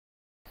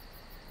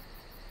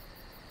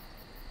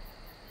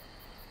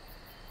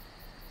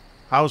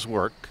How's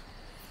work?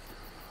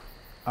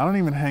 I don't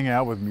even hang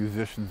out with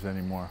musicians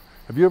anymore.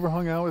 Have you ever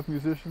hung out with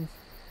musicians?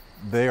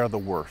 They are the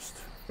worst.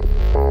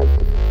 I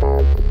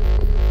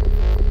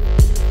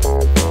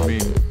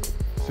mean,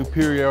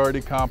 superiority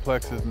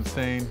complex is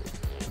insane.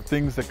 The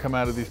things that come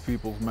out of these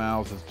people's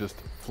mouths is just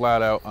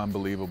flat out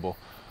unbelievable.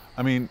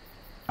 I mean,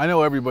 I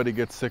know everybody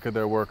gets sick of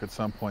their work at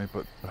some point,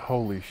 but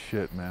holy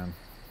shit, man.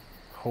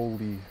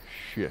 Holy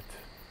shit.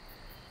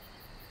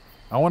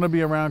 I want to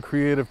be around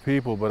creative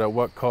people, but at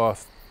what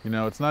cost? You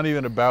know, it's not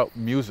even about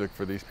music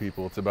for these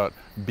people. It's about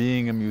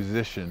being a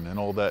musician and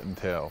all that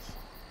entails.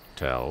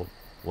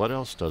 What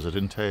else does it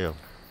entail?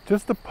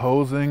 Just the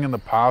posing and the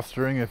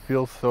posturing, it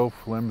feels so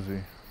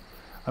flimsy.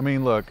 I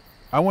mean, look,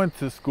 I went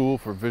to school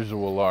for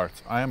visual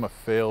arts. I am a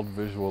failed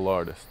visual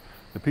artist.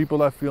 The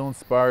people I feel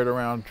inspired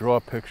around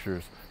draw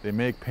pictures. They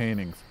make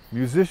paintings.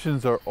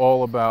 Musicians are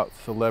all about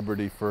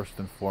celebrity first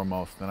and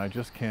foremost, and I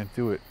just can't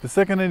do it. The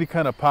second any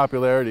kind of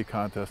popularity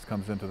contest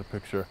comes into the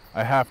picture,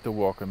 I have to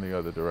walk in the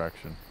other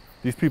direction.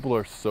 These people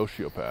are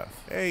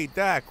sociopaths. Hey,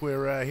 Doc,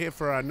 we're here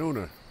for our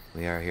nooner.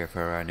 We are here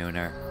for our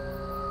nooner.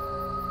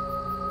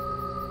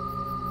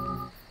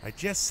 I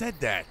just said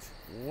that.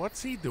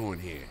 What's he doing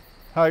here?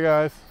 Hi,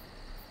 guys.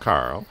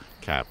 Carl,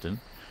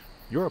 Captain,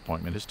 your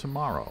appointment is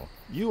tomorrow.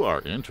 You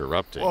are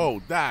interrupting. Oh,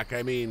 Doc,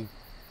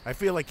 I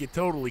feel like you're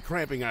totally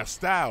cramping our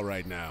style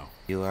right now.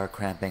 You are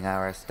cramping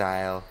our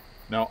style.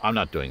 No, I'm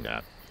not doing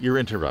that. You're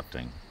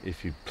interrupting.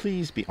 If you'd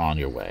please be on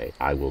your way,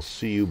 I will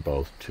see you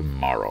both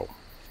tomorrow.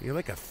 You're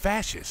like a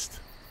fascist.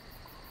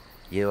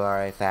 You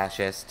are a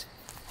fascist.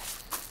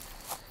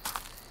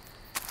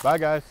 Bye,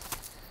 guys.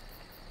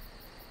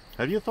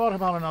 Have you thought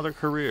about another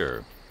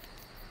career?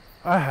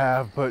 I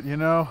have, but you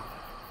know,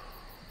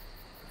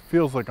 it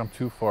feels like I'm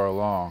too far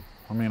along.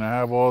 I mean, I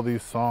have all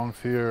these songs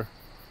here.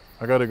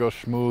 I gotta go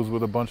schmooze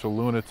with a bunch of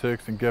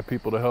lunatics and get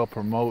people to help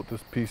promote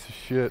this piece of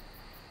shit.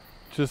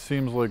 It just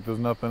seems like there's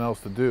nothing else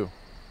to do.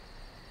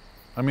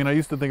 I mean, I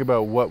used to think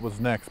about what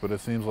was next, but it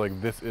seems like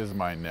this is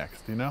my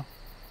next, you know?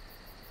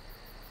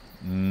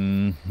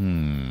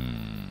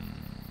 Mm-hmm.